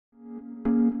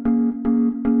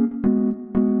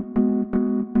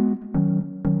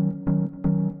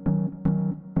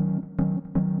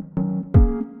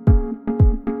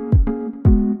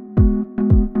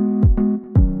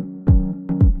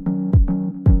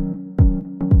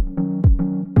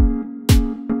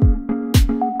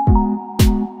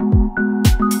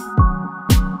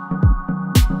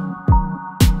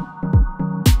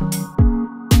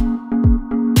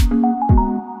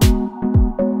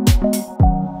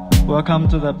Welcome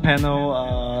to the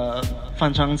panel,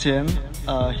 Chang Tien,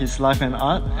 his life and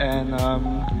art, and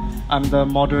I'm the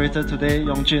moderator today,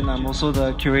 Yongjin. I'm also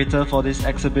the curator for this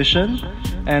exhibition,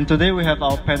 and today we have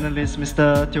our panelists,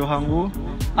 Mr. Teo Hang Woo,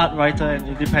 art writer and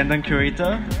independent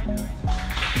curator,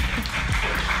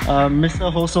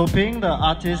 Mr. Ho So Ping, the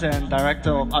artist and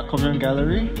director of ArtCommune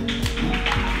Gallery,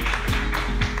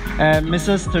 and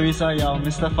Mrs. Teresa Yao,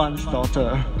 Mr. Fan's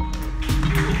daughter.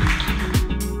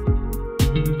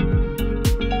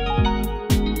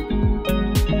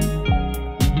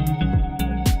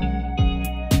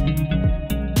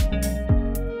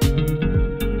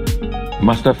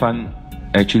 Master Fan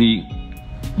actually,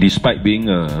 despite being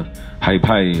a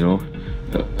high-pi,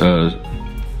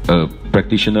 a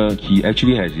practitioner, he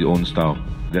actually has his own style.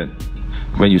 That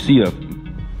when you see a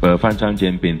Chang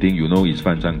Tien painting, you know it's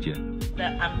Chang Tien. The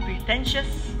unpretentious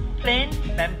plain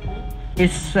bamboo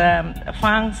is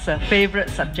Fang's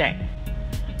favorite subject.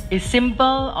 It's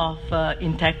symbol of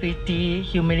integrity,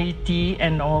 humility,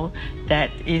 and all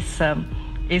that is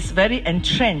very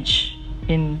entrenched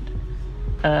in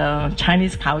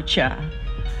Chinese culture.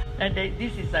 And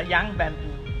this is a young bamboo.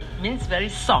 Means very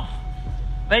soft,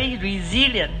 very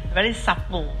resilient, very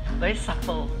supple, very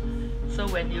supple. So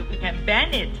when you can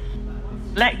bend it,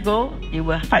 let go, it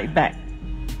will fight back.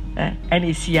 And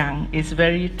it's young, it's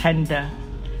very tender.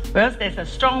 Whereas there's a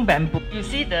strong bamboo. You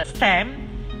see the stem,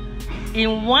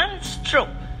 in one stroke,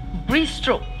 breeze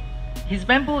stroke, his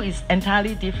bamboo is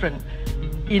entirely different.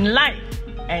 In light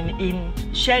and in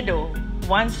shadow,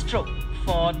 one stroke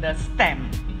for the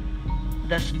stem,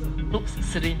 the looks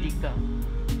cylindrical.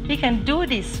 He can do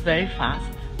this very fast,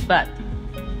 but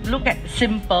look at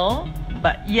simple,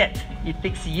 but yet it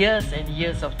takes years and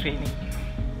years of training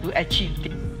to achieve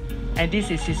it. And this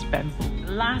is his bamboo.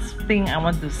 Last thing I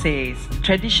want to say is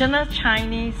traditional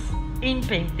Chinese in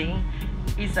painting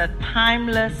is a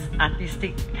timeless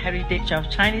artistic heritage of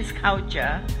Chinese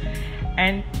culture.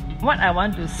 And what I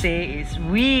want to say is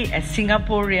we as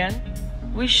Singaporeans,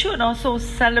 we should also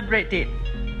celebrate it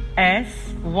as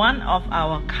one of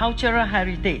our cultural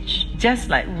heritage, just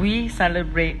like we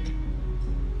celebrate,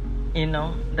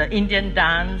 the Indian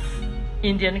dance,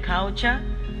 Indian culture,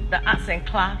 the arts and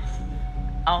crafts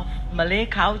of Malay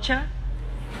culture.